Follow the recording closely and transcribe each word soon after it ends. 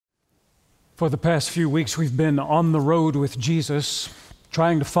For the past few weeks, we've been on the road with Jesus,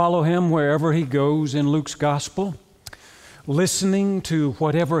 trying to follow him wherever he goes in Luke's gospel, listening to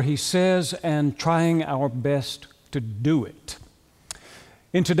whatever he says and trying our best to do it.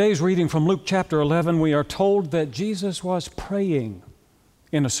 In today's reading from Luke chapter 11, we are told that Jesus was praying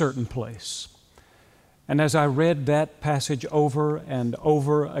in a certain place. And as I read that passage over and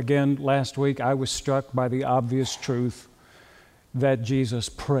over again last week, I was struck by the obvious truth that Jesus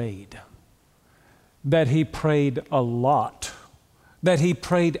prayed. That he prayed a lot, that he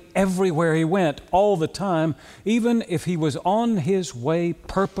prayed everywhere he went, all the time, even if he was on his way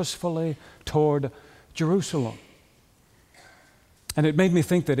purposefully toward Jerusalem. And it made me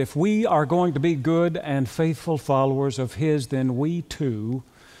think that if we are going to be good and faithful followers of his, then we too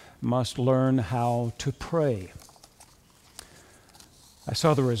must learn how to pray. I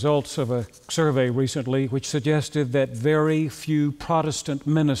saw the results of a survey recently which suggested that very few Protestant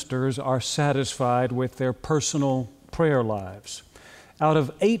ministers are satisfied with their personal prayer lives. Out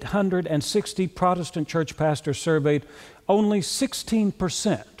of 860 Protestant church pastors surveyed, only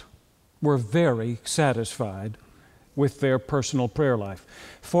 16% were very satisfied with their personal prayer life.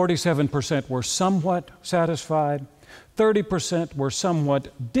 47% were somewhat satisfied, 30% were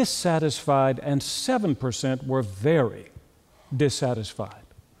somewhat dissatisfied, and 7% were very dissatisfied.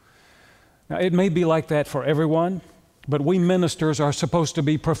 Now, it may be like that for everyone, but we ministers are supposed to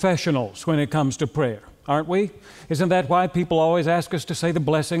be professionals when it comes to prayer, aren't we? Isn't that why people always ask us to say the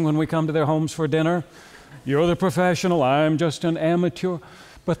blessing when we come to their homes for dinner? You're the professional, I'm just an amateur.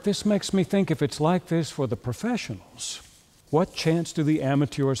 But this makes me think, if it's like this for the professionals, what chance do the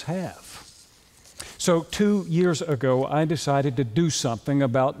amateurs have? So 2 years ago, I decided to do something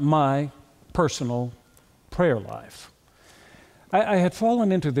about my personal prayer life. I had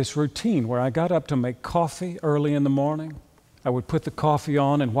fallen into this routine where I got up to make coffee early in the morning. I would put the coffee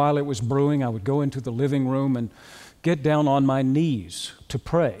on, and while it was brewing, I would go into the living room and get down on my knees to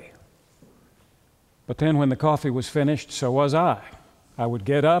pray. But then when the coffee was finished, so was I. I would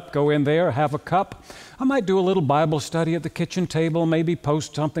get up, go in there, have a cup. I might do a little Bible study at the kitchen table, maybe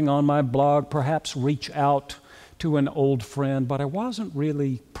post something on my blog, perhaps reach out to an old friend, but I wasn't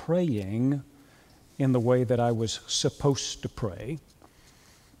really praying in the way that I was supposed to pray.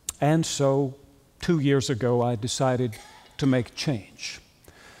 And so 2 years ago, I decided to make change.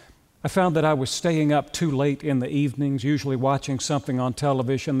 I found that I was staying up too late in the evenings, usually watching something on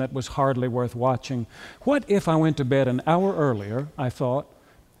television that was hardly worth watching. What if I went to bed an hour earlier, I thought,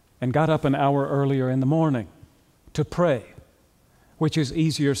 and got up an hour earlier in the morning to pray, which is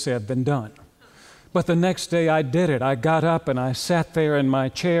easier said than done. But the next day I did it. I got up and I sat there in my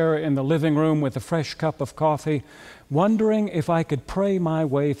chair in the living room with a fresh cup of coffee, wondering if I could pray my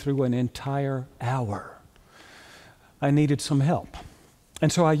way through an entire hour. I needed some help.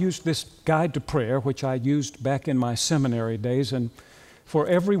 And so I used this guide to prayer, which I used back in my seminary days. And for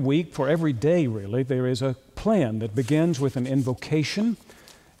every week, for every day really, there is a plan that begins with an invocation,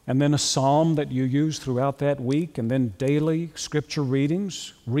 and then a psalm that you use throughout that week, and then daily scripture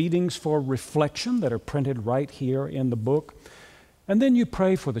readings, readings for reflection that are printed right here in the book. And then you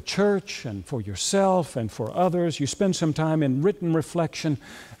pray for the church and for yourself and for others. You spend some time in written reflection.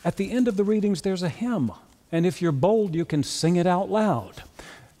 At the end of the readings, there's a hymn. And if you're bold, you can sing it out loud.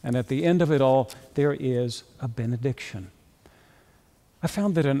 And at the end of it all, there is a benediction. I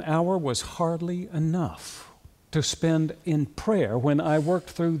found that an hour was hardly enough to spend in prayer when I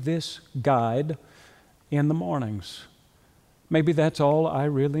worked through this guide in the mornings. Maybe that's all I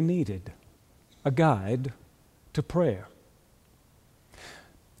really needed, a guide to prayer.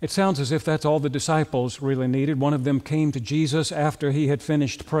 It sounds as if that's all the disciples really needed. One of them came to Jesus after he had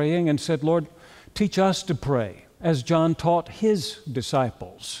finished praying and said, "Lord, teach us to pray, as John taught his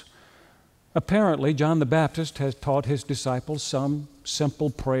disciples." Apparently, John the Baptist has taught his disciples some simple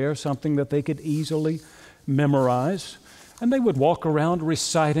prayer, something that they could easily memorize, and they would walk around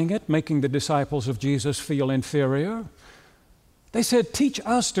reciting it, making the disciples of Jesus feel inferior. They said, "Teach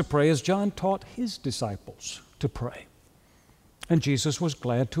us to pray as John taught his disciples to pray." And Jesus was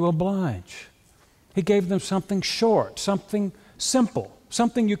glad to oblige. He gave them something short, something simple,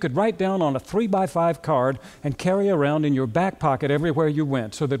 something you could write down on a 3x5 card and carry around in your back pocket everywhere you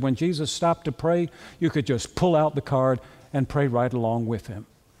went, so that when Jesus stopped to pray, you could just pull out the card and pray right along with him.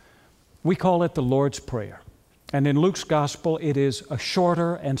 We call it the Lord's Prayer. And in Luke's gospel, it is a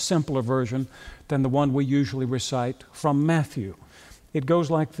shorter and simpler version than the one we usually recite from Matthew. It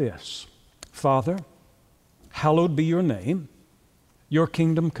goes like this: Father, hallowed be your name, your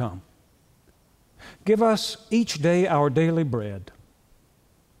kingdom come. Give us each day our daily bread.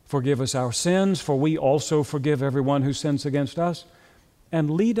 Forgive us our sins, for we also forgive everyone who sins against us. And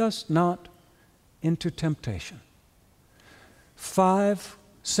lead us not into temptation. 5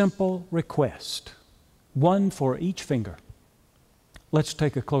 simple requests, one for each finger. Let's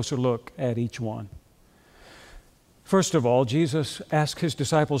take a closer look at each one. First of all, Jesus asked his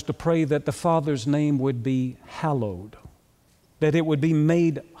disciples to pray that the Father's name would be hallowed, that it would be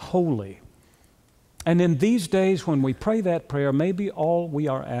made holy. And in these days when we pray that prayer, maybe all we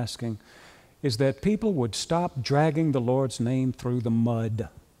are asking is that people would stop dragging the Lord's name through the mud,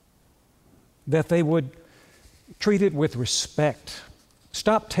 that they would treat it with respect,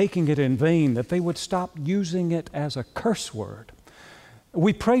 stop taking it in vain, that they would stop using it as a curse word.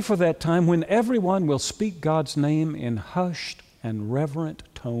 We pray for that time when everyone will speak God's name in hushed and reverent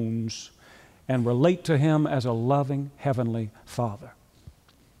tones and relate to Him as a loving Heavenly Father.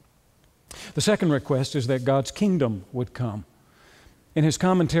 The second request is that God's kingdom would come. In his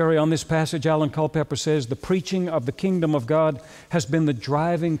commentary on this passage, Alan Culpepper says, the preaching of the kingdom of God has been the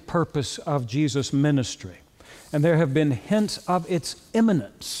driving purpose of Jesus' ministry. And there have been hints of its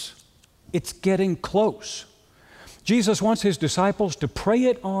imminence. It's getting close. Jesus wants his disciples to pray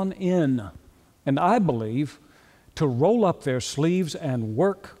it on in, and I believe to roll up their sleeves and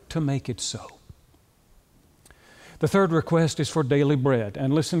work to make it so. The third request is for daily bread,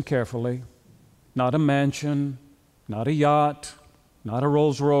 and listen carefully, not a mansion, not a yacht, not a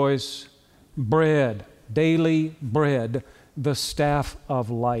Rolls Royce, bread, daily bread, the staff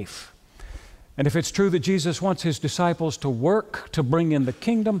of life. And if it's true that Jesus wants his disciples to work to bring in the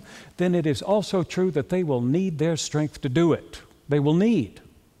kingdom, then it is also true that they will need their strength to do it. They will need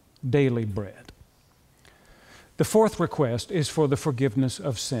daily bread. The fourth request is for the forgiveness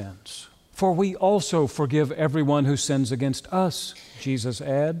of sins. For we also forgive everyone who sins against us, Jesus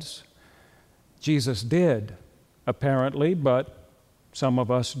adds. Jesus did, apparently, but some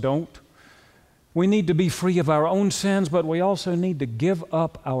of us don't. We need to be free of our own sins, but we also need to give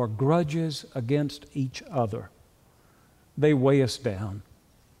up our grudges against each other. They weigh us down.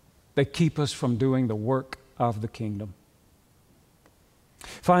 They keep us from doing the work of the kingdom.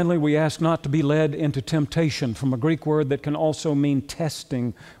 Finally, we ask not to be led into temptation, from a Greek word that can also mean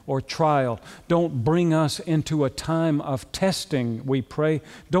testing or trial. Don't bring us into a time of testing, we pray.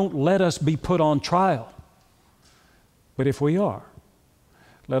 Don't let us be put on trial. But if we are,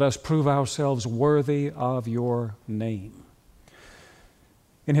 let us prove ourselves worthy of your name.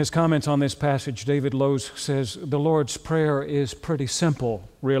 In his comments on this passage, David Lose says, the Lord's Prayer is pretty simple,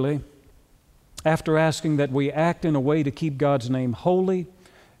 really. After asking that we act in a way to keep God's name holy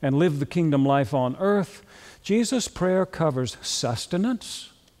and live the kingdom life on earth, Jesus' prayer covers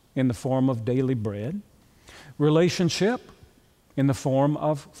sustenance in the form of daily bread, relationship in the form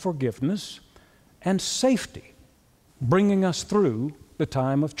of forgiveness, and safety, bringing us through the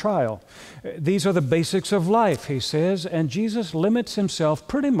time of trial. These are the basics of life, he says, and Jesus limits himself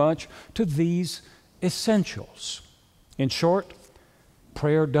pretty much to these essentials. In short,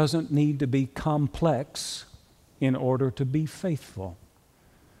 prayer doesn't need to be complex in order to be faithful.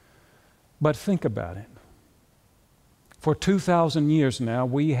 But think about it. For 2,000 years now,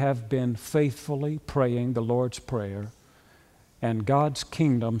 we have been faithfully praying the Lord's Prayer, and God's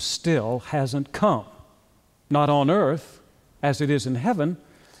kingdom still hasn't come. Not on earth, as it is in heaven.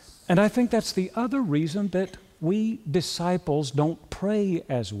 And I think that's the other reason that we disciples don't pray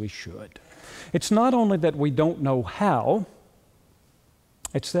as we should. It's not only that we don't know how,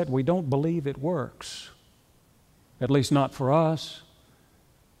 it's that we don't believe it works. At least not for us,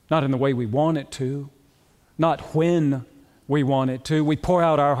 not in the way we want it to, not when we want it to. We pour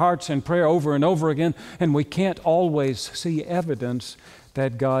out our hearts in prayer over and over again, and we can't always see evidence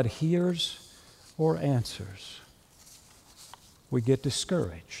that God hears or answers. We get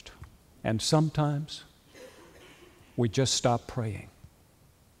discouraged, and sometimes we just stop praying.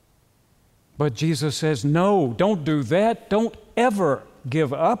 But Jesus says, no, don't do that. Don't ever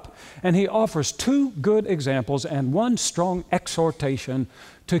give up. And he offers 2 good examples and 1 strong exhortation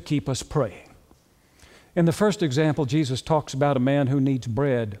to keep us praying. In the first example, Jesus talks about a man who needs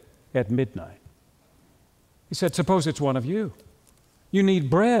bread at midnight. He said, suppose it's one of you. You need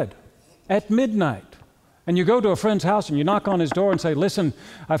bread at midnight. And you go to a friend's house and you knock on his door and say, listen,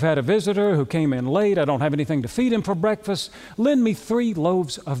 I've had a visitor who came in late. I don't have anything to feed him for breakfast. Lend me 3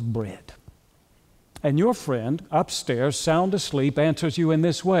 loaves of bread. And your friend upstairs, sound asleep, answers you in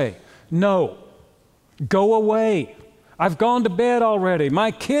this way, no, go away. I've gone to bed already. My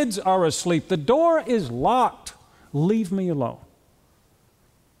kids are asleep. The door is locked. Leave me alone.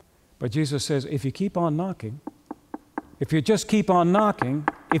 But Jesus says, if you keep on knocking, if you just keep on knocking,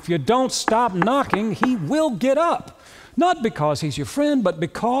 if you don't stop knocking, he will get up. Not because he's your friend, but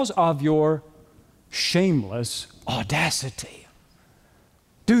because of your shameless audacity.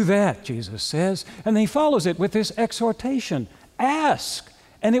 Do that, Jesus says. And then he follows it with this exhortation. Ask,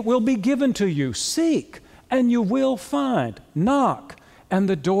 and it will be given to you. Seek, and you will find. Knock, and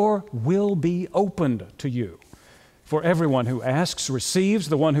the door will be opened to you. For everyone who asks receives,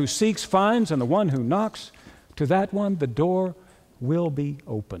 the one who seeks finds, and the one who knocks, to that one the door will be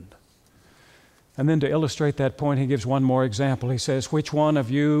opened. And then to illustrate that point, he gives one more example. He says, which one of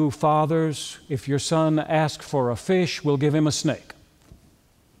you fathers, if your son asks for a fish, will give him a snake?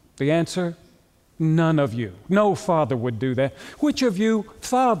 The answer, none of you. No father would do that. Which of you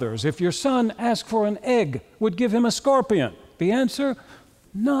fathers, if your son asked for an egg, would give him a scorpion? The answer,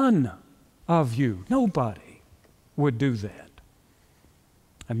 none of you. Nobody would do that.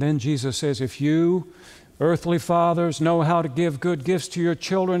 And then Jesus says, if you, earthly fathers, know how to give good gifts to your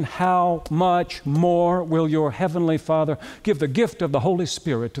children, how much more will your heavenly Father give the gift of the Holy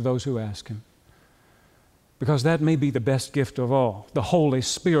Spirit to those who ask Him? Because that may be the best gift of all, the Holy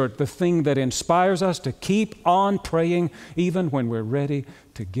Spirit, the thing that inspires us to keep on praying even when we're ready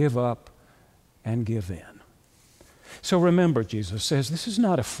to give up and give in. So remember, Jesus says, this is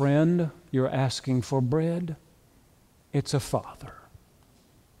not a friend you're asking for bread. It's a Father.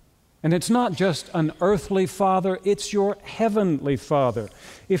 And it's not just an earthly Father, it's your heavenly Father.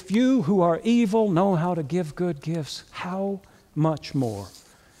 If you who are evil know how to give good gifts, how much more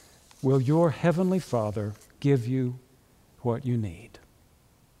will your heavenly Father give you what you need?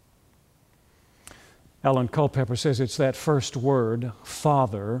 Alan Culpepper says it's that first word,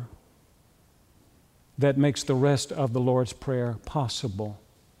 Father, that makes the rest of the Lord's Prayer possible.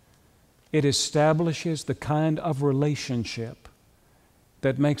 It establishes the kind of relationship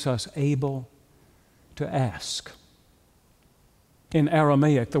that makes us able to ask. In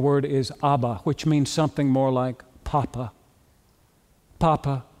Aramaic, the word is Abba, which means something more like Papa.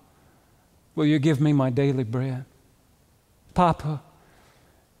 Papa, will you give me my daily bread? Papa,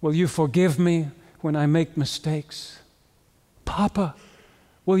 will you forgive me when I make mistakes? Papa,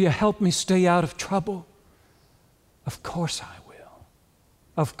 will you help me stay out of trouble? Of course I will.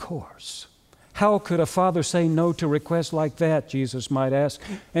 Of course. How could a father say no to requests like that, Jesus might ask?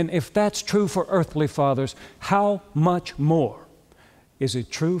 And if that's true for earthly fathers, how much more is it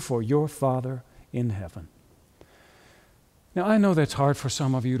true for your Father in heaven? Now, I know that's hard for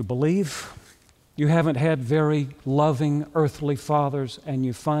some of you to believe. You haven't had very loving earthly fathers, and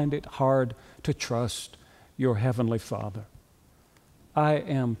you find it hard to trust your heavenly Father. I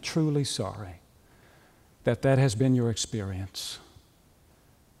am truly sorry that that has been your experience.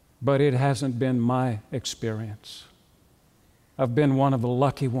 But it hasn't been my experience. I've been one of the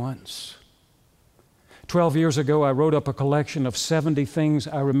lucky ones. 12 years ago, I wrote up a collection of 70 things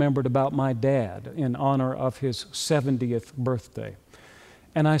I remembered about my dad in honor of his 70th birthday.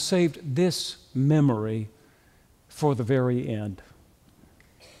 And I saved this memory for the very end.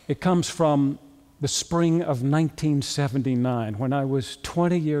 It comes from the spring of 1979, when I was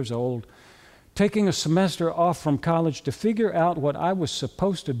 20 years old, taking a semester off from college to figure out what I was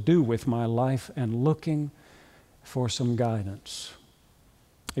supposed to do with my life and looking for some guidance.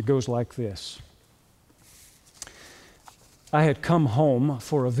 It goes like this. I had come home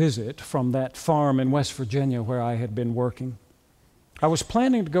for a visit from that farm in West Virginia where I had been working. I was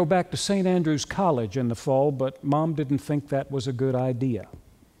planning to go back to St. Andrew's College in the fall, but Mom didn't think that was a good idea.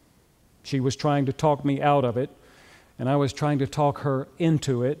 She was trying to talk me out of it, and I was trying to talk her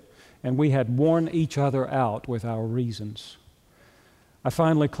into it, and we had worn each other out with our reasons. I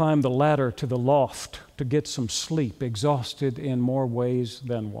finally climbed the ladder to the loft to get some sleep, exhausted in more ways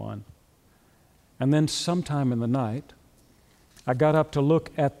than one. And then sometime in the night, I got up to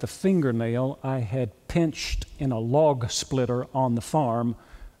look at the fingernail I had pinched in a log splitter on the farm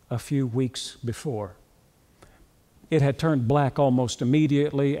a few weeks before. It had turned black almost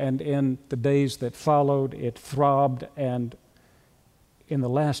immediately, and in the days that followed, it throbbed, and in the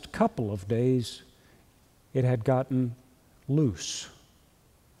last couple of days, it had gotten loose.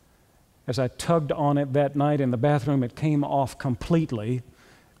 As I tugged on it that night in the bathroom, it came off completely,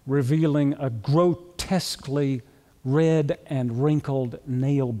 revealing a grotesquely red and wrinkled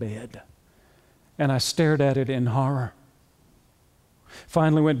nail bed. And I stared at it in horror.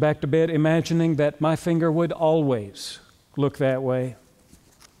 Finally went back to bed, imagining that my finger would always look that way,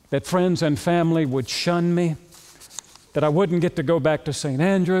 that friends and family would shun me, that I wouldn't get to go back to St.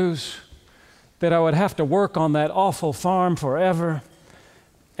 Andrews, that I would have to work on that awful farm forever.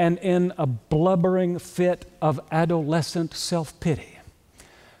 And in a blubbering fit of adolescent self-pity,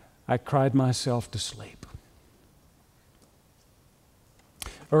 I cried myself to sleep.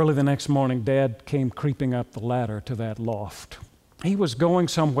 Early the next morning, Dad came creeping up the ladder to that loft. He was going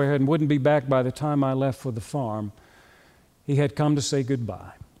somewhere and wouldn't be back by the time I left for the farm. he had come to say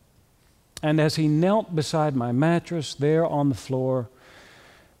goodbye. And as he knelt beside my mattress there on the floor,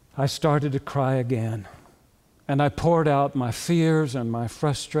 I started to cry again. And I poured out my fears and my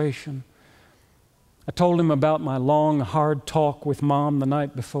frustration. I told him about my long, hard talk with Mom the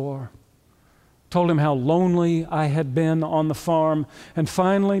night before. Told him how lonely I had been on the farm. And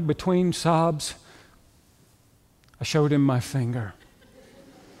finally, between sobs, I showed him my finger.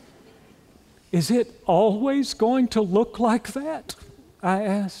 Is it always going to look like that? I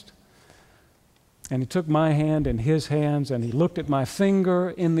asked. And he took my hand in his hands, and he looked at my finger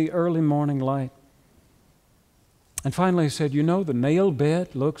in the early morning light. And finally he said, "You know, the nail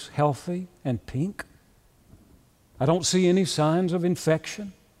bed looks healthy and pink. I don't see any signs of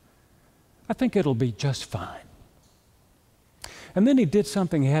infection. I think it'll be just fine." And then he did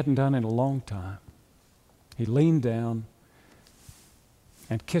something he hadn't done in a long time. He leaned down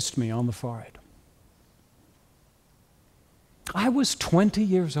and kissed me on the forehead. I was 20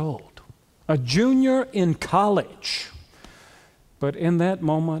 years old, a junior in college. But in that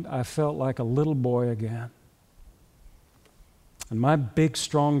moment, I felt like a little boy again. And my big,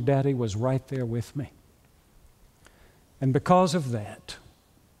 strong daddy was right there with me. And because of that,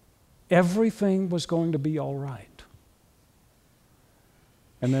 everything was going to be all right.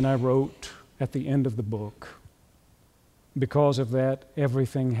 And then I wrote at the end of the book, because of that,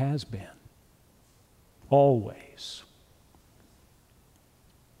 everything has been. Always.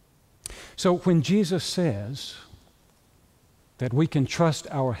 So when Jesus says that we can trust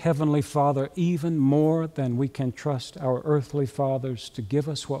our Heavenly Father even more than we can trust our earthly fathers to give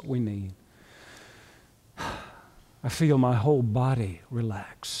us what we need, I feel my whole body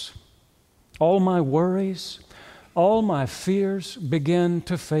relax. All my worries, all my fears begin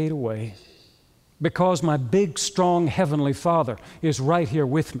to fade away because my big, strong Heavenly Father is right here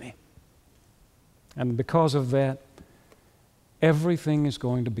with me. And because of that, everything is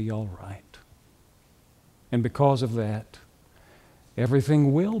going to be all right. And because of that,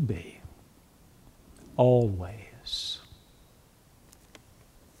 everything will be always.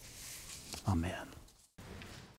 Amen.